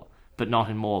even more, but not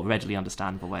in more readily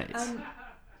understandable ways.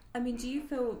 Do you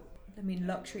feel,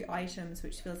 luxury items,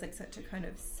 which feels like such a kind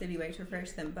of silly way to refer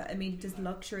to them, but does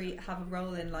luxury have a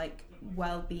role in, like,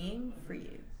 well-being for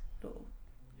you at all?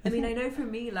 I know for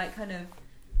me, like, kind of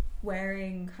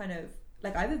wearing kind of,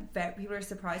 like, I have people are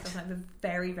surprised that I have a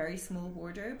very, very small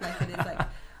wardrobe. Like, it is like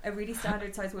a really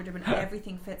standard size wardrobe and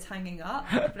everything fits hanging up.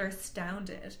 People are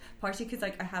astounded, partially because,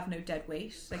 like, I have no dead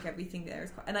weight, like, everything there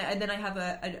is quite, and then I have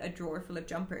a drawer full of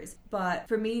jumpers. But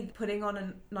for me, putting on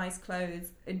a nice clothes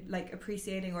and, like,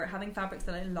 appreciating or having fabrics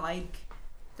that I like,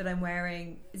 that I'm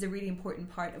wearing, is a really important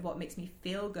part of what makes me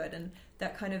feel good. And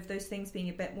that kind of, those things being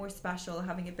a bit more special,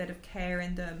 having a bit of care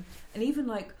in them. And even,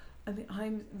 like,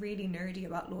 I'm really nerdy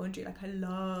about laundry. Like, I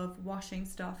love washing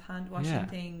stuff, hand washing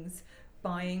things,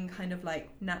 buying kind of, like,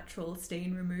 natural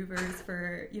stain removers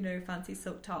for, fancy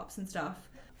silk tops and stuff.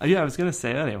 I was going to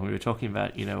say earlier when we were talking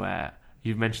about,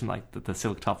 you mentioned, like, the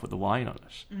silk top with the wine on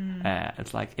it.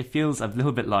 It's like, it feels a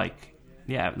little bit like,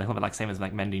 a little bit like same as,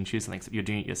 like, mending shoes and things, except you're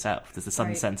doing it yourself. There's a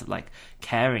sudden sense of, like,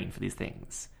 caring for these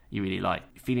things you really like,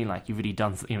 feeling like you've really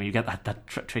done, you get that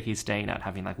tricky stain out,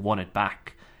 having, like, won it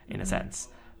back in a sense.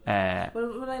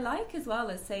 Well, what I like as well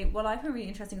is, say, what I find really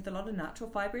interesting is a lot of natural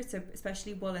fibres, so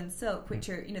especially wool and silk, which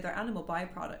are, they're animal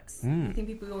byproducts. I think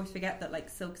people always forget that, like,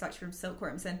 silk's actually from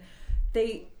silkworms, and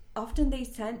they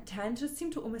tend to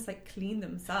seem to almost, like, clean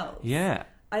themselves.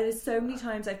 There's so many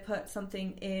times I've put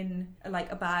something in,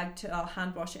 like, a bag to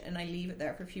hand wash it, and I leave it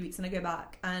there for a few weeks, and I go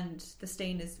back and the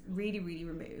stain is really, really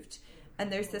removed.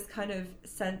 And there's this kind of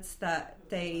sense that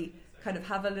they kind of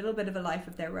have a little bit of a life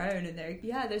of their own, and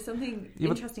there's something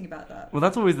interesting about that. Well,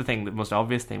 that's always the most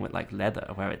obvious thing with, like, leather,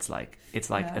 where it's like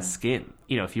a skin.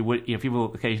 If you would,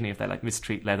 people occasionally, if they, like,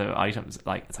 mistreat leather items,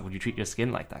 like, it's like, would you treat your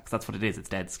skin like that? Because that's what it is. It's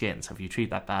dead skin. So if you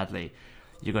treat that badly,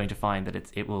 you're going to find that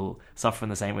it will suffer in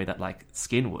the same way that, like,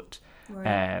 skin would.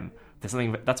 Right. That's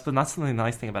something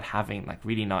nice thing about having, like,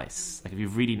 really nice, like, if you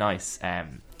have really nice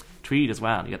tweed as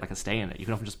well, and you get, like, a stain in it, you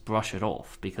can often just brush it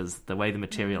off, because the way the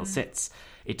material sits,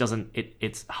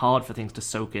 it's hard for things to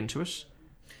soak into it.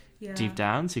 deep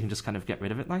down, so you can just kind of get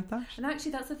rid of it like that. And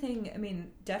actually, that's the thing. I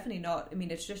mean, definitely not. I mean,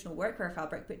 a traditional workwear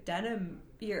fabric, but denim,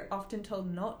 you're often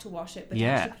told not to wash it, but to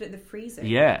actually put it in the freezer.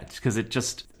 Yeah,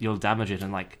 because you'll damage it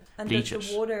and like bleach it.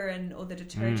 The water and all the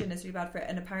detergent is really bad for it.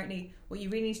 And apparently, what you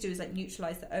really need to do is like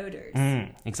neutralize the odors.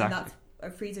 Exactly. And that's a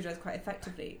freezer does quite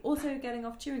effectively. Also, getting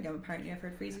off chewing gum. Apparently, I've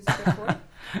heard freezers are good for.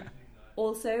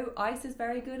 Also, ice is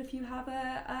very good if you have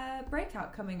a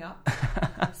breakout coming up.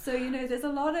 So there's a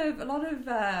lot of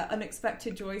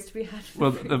unexpected joys to be had.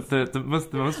 Well, the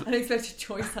most unexpected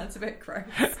joy sounds a bit gross.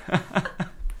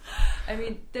 I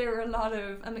mean, there are a lot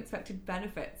of unexpected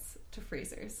benefits to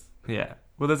freezers. Yeah.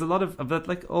 Well, there's a lot of that.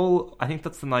 Like I think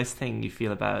that's the nice thing you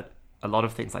feel about a lot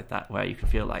of things like that, where you can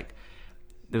feel like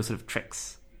those sort of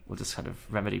tricks will just kind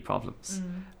of remedy problems.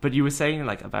 But you were saying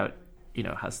like about.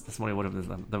 Has this morning one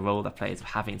of the role that plays of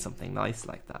having something nice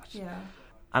like that. Yeah.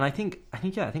 And I think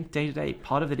day to day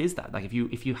part of it is that like if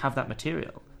you have that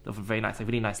material of a very nice, like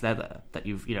really nice leather that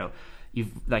you've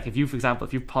like if you, for example,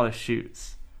 if you've polished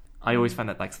shoes, I always find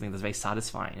that like something that's very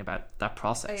satisfying about that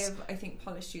process. I think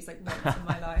polished shoes like once in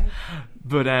my life.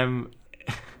 But I know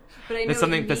there's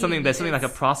something like a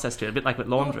process to it, a bit like with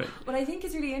laundry. What I think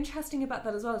is really interesting about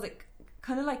that as well is like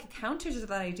kind of like a counter to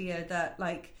that idea that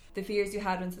like the fears you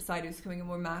had when society was becoming a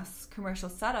more mass commercial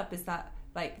setup is that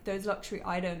like those luxury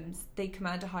items, they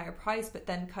command a higher price, but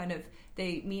then kind of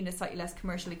they mean a slightly less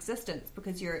commercial existence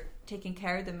because you're taking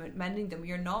care of them and mending them.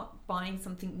 You're not buying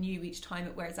something new each time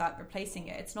it wears out and replacing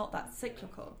it. It's not that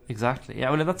cyclical. Exactly.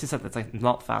 Yeah. Well, that's just it. It's like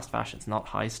not fast fashion. It's not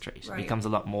high street. Right. It becomes a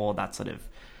lot more that sort of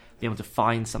being able to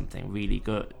find something really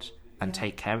good and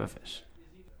take care of it.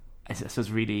 I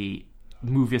suppose really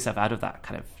move yourself out of that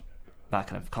kind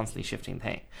of constantly shifting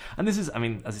thing. And this is, I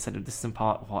mean, as I said, this is in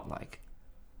part what like,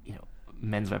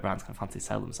 menswear brands kind of fancy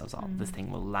sell themselves on. This thing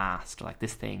will last, or like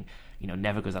this thing,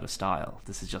 never goes out of style.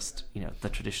 This is just, the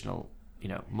traditional,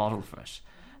 model for it.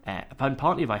 But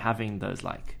partly by having those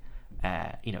like,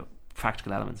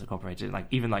 practical elements incorporated, like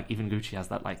even Gucci has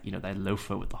that like, their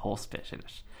loafer with the horse bit in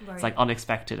it. Right. It's like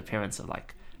unexpected appearance of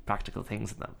like practical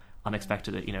things in them.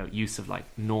 Unexpected, use of like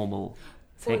normal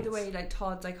things. Or the way like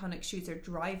Todd's iconic shoes are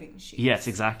driving shoes. Yes,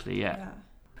 exactly. Yeah.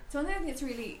 So one thing I think it's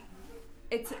really,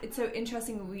 it's so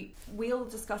interesting. We'll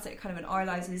discuss it kind of in our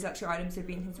lives. These luxury items are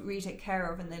being things we really take care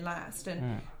of and they last.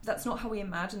 And that's not how we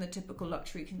imagine the typical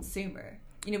luxury consumer.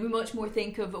 We much more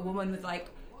think of a woman with like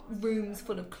rooms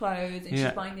full of clothes and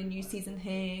she's buying the new season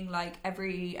thing like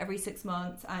every 6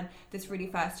 months and this really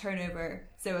fast turnover.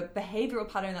 So a behavioural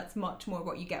pattern that's much more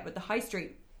what you get with the high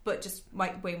street, but just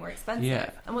way more expensive. Yeah.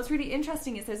 And what's really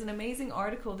interesting is there's an amazing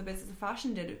article the Business of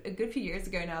Fashion did a good few years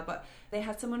ago now, but they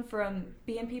had someone from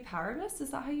BNP Paribas,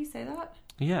 is that how you say that?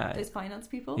 Yeah. Those finance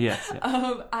people? Yes.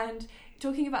 Yeah. And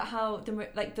talking about how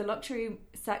the luxury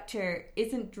sector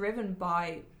isn't driven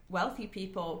by wealthy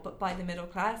people, but by the middle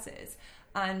classes.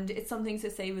 And it's something to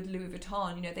say with Louis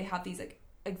Vuitton, they have these like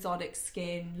exotic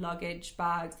skin luggage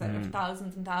bags that are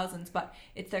thousands and thousands, but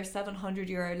it's their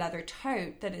 €700 leather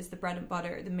tote that is the bread and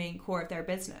butter, the main core of their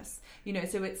business.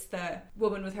 So it's the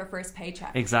woman with her first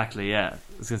paycheck. Exactly, yeah.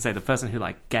 I was going to say the person who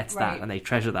like gets that and they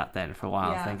treasure that then for a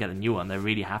while and then get a new one, they're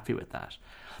really happy with that.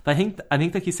 But I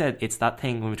think like you said, it's that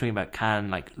thing when we're talking about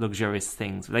can like luxurious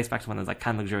things, it relates back to one that's like,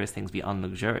 can luxurious things be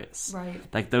unluxurious? Right.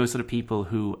 Like those sort of people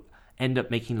who end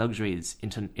up making luxuries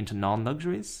into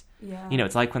non-luxuries. Yeah.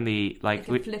 It's like when the like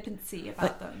a flippancy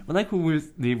about them. Well, like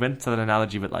when we went to that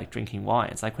analogy with like drinking wine,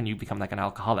 it's like when you become like an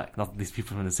alcoholic. Not that these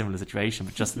people are in a similar situation,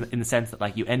 but just in the sense that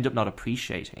like you end up not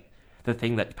appreciating the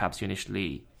thing that perhaps you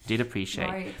initially did appreciate.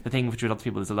 Right. The thing which with other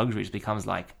people is a luxury just becomes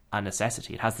like a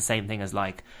necessity. It has the same thing as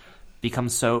like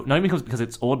becomes so not only because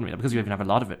it's ordinary, not because you even have a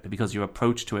lot of it, but because your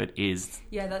approach to it is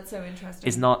that's so interesting.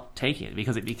 Is not taking it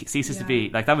because it ceases to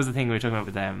be like that was the thing we were talking about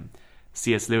with them.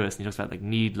 C.S. Lewis, and he talks about like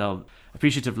need love,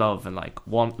 appreciative love, and like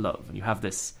want love, and you have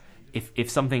this. If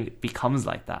something becomes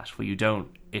like that, where you don't,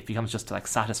 it becomes just to like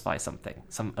satisfy something,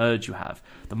 some urge you have.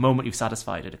 The moment you've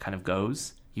satisfied it, it kind of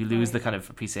goes. You lose the kind of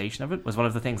appreciation of it. Was one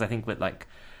of the things I think with like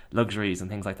luxuries and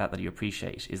things like that you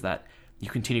appreciate is that you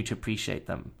continue to appreciate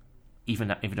them, even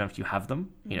if you have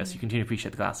them. So you continue to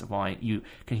appreciate the glass of wine. You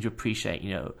continue to appreciate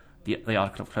the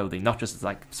article of clothing, not just as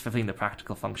like fulfilling the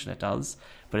practical function it does,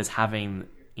 but as having.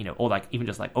 Or like even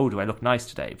just like, oh, do I look nice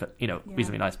today? But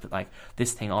reasonably nice. But like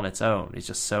this thing on its own is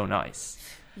just so nice.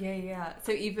 Yeah.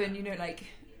 So even like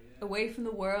away from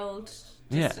the world,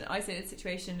 just an isolated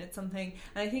situation, it's something.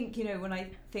 And I think when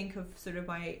I think of sort of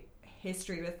my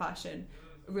history with fashion,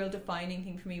 a real defining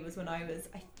thing for me was when I was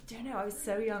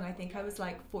so young. I think I was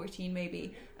like 14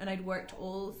 maybe, and I'd worked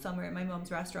all summer at my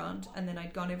mum's restaurant, and then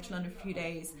I'd gone over to London for a few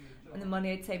days. and the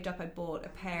money I'd saved up, I bought a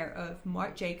pair of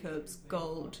Marc Jacobs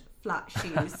gold flat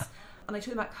shoes. And I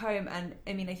took them back home, and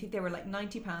I mean, I think they were like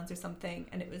 £90 or something,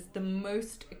 and it was the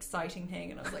most exciting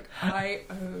thing. And I was like, I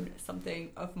own something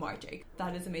of Marc Jacobs.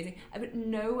 That is amazing. But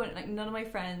no one, like none of my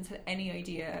friends had any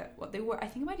idea what they were. I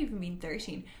think I might have even been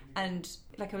 13, and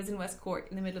like I was in West Cork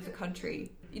in the middle of the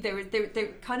country. They were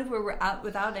kind of where we're at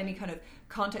without any kind of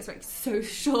context, like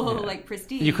social, like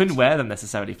prestige. You couldn't wear them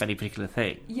necessarily for any particular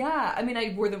thing. Yeah, I mean,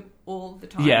 I wore them all the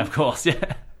time. Yeah, of course,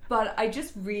 yeah. But I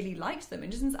just really liked them,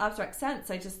 and just in this abstract sense,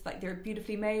 I just like they're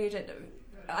beautifully made.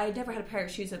 I never had a pair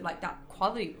of shoes of like that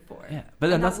quality before. Yeah, but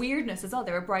then and that's that weirdness as well.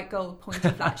 They were bright gold, pointy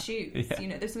flat shoes. Yeah. You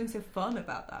know, there's something so fun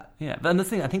about that. Yeah, but the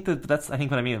thing, I think that's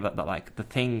what I mean about that. Like the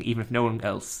thing, even if no one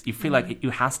else, you feel like it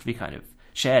has to be kind of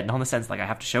shared, not in the sense like I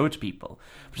have to show it to people,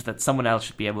 but just that someone else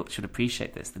should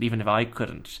appreciate this. That even if I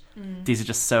couldn't, these are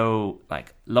just so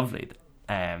like lovely,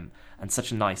 and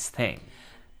such a nice thing.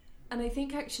 And I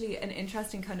think actually an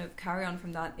interesting kind of carry on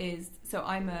from that is, so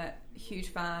I'm a huge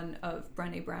fan of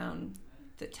Brené Brown,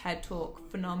 the TED Talk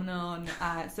phenomenon,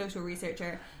 social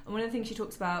researcher. And one of the things she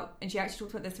talks about, and she actually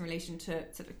talks about this in relation to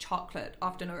sort of chocolate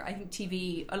often, or I think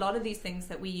TV, a lot of these things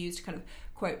that we use to kind of,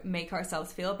 quote, make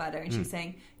ourselves feel better. And she's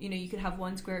saying, you know, you could have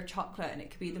one square of chocolate and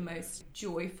it could be the most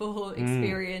joyful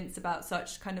experience about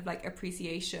such kind of like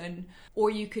appreciation. Or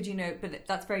you could, you know, but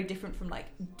that's very different from like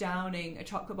downing a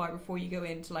chocolate bar before you go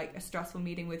into like a stressful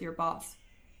meeting with your boss,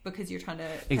 because you're trying to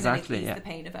exactly ease the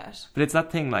pain of it. But it's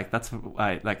that thing, like that's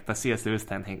like the C.S. Lewis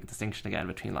thing, distinction again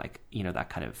between like, you know,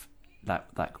 that kind of that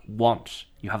like want,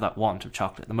 you have that want of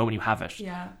chocolate. The moment you have it,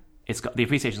 it's got the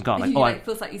appreciation's gone. Like, it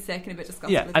feels like you're sick and a bit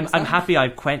disgusted. Yeah, I'm happy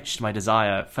I've quenched my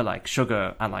desire for like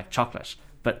sugar and like chocolate,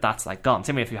 but that's like gone.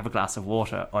 Same way if you have a glass of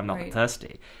water, or I'm not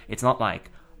thirsty. It's not like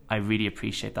I really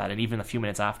appreciate that, and even a few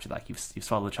minutes after, like you've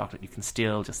swallowed the chocolate, you can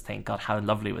still just think, God, how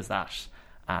lovely was that,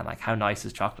 and like how nice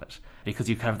is chocolate, because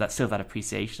you kind of that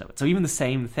appreciation of it. So even the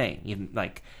same thing, even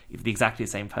like if exactly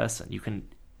the same person, you can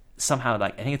somehow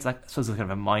like, I think it's like, I suppose it's kind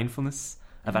of a mindfulness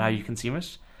about how you consume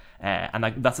it. And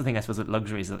like that's the thing, I suppose, with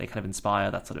luxuries, that they kind of inspire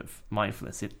that sort of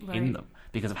mindfulness in them,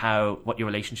 because of what your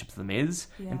relationship to them is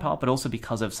in part, but also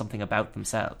because of something about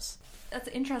themselves. That's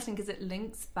interesting, because it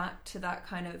links back to that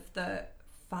kind of the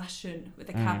fashion with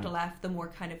a capital F, the more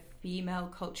kind of female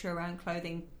culture around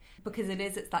clothing, because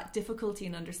it's that difficulty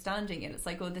in understanding it. It's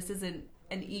like, oh, this isn't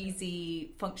an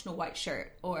easy functional white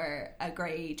shirt or a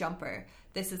grey jumper.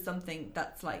 This is something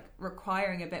that's like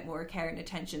requiring a bit more care and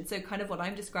attention. So kind of what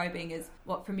I'm describing is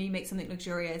what for me makes something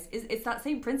luxurious is it's that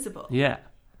same principle. Yeah.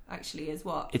 Actually, is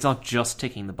what. It's not just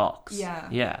ticking the box. Yeah.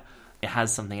 Yeah. It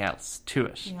has something else to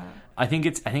it. Yeah. I think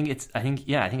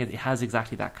it has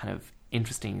exactly that kind of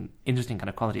interesting kind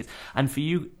of qualities. And for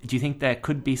you, do you think there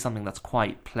could be something that's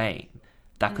quite plain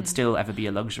that could still ever be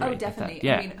a luxury? Oh, definitely.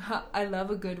 Yeah. I mean, I love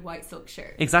a good white silk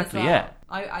shirt. Exactly, well. yeah.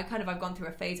 I've gone through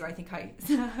a phase where I think I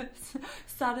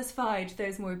satisfied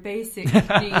those more basic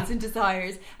needs and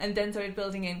desires, and then started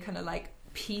building in kind of like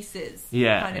pieces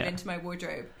into my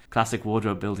wardrobe. Classic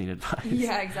wardrobe building advice.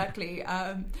 Yeah, exactly.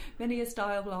 Many a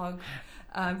style blog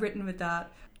written with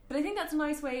that. But I think that's a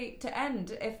nice way to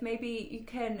end. If maybe you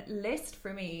can list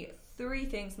for me 3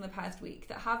 things in the past week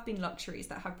that have been luxuries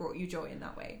that have brought you joy in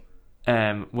that way.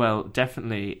 Well,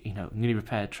 definitely, you know, newly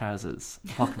repaired trousers.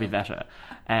 What could be better?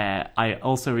 I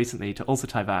also recently, to also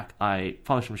tie back, I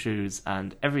polished some shoes,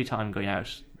 and every time going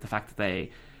out, the fact that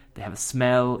they have a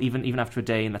smell, even after a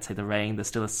day in, let's say, the rain, there's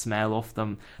still a smell off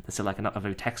them, there's still like a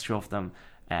very texture of them,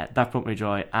 that brought me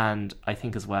joy. And I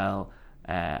think as well,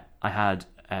 I had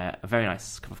a very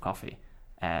nice cup of coffee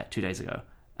 2 days ago,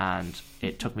 and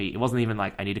it wasn't even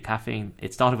like I needed caffeine.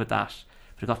 It started with that,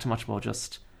 but it got to much more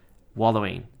just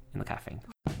wallowing in the caffeine.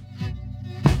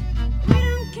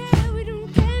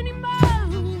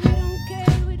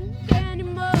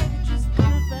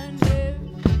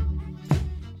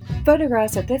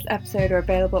 Photographs of this episode are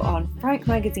available on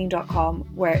frankmagazine.com,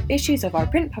 where issues of our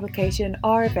print publication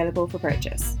are available for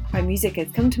purchase. Our music has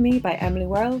come to me by Emily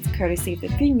World, courtesy of the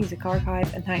Free Music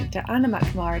Archive, and thanks to Anna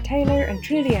McNamara Taylor and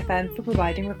Trinity FM for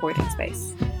providing recording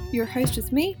space. Your host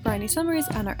was me, Bryony Summers,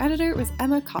 and our editor was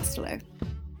Emma Costello.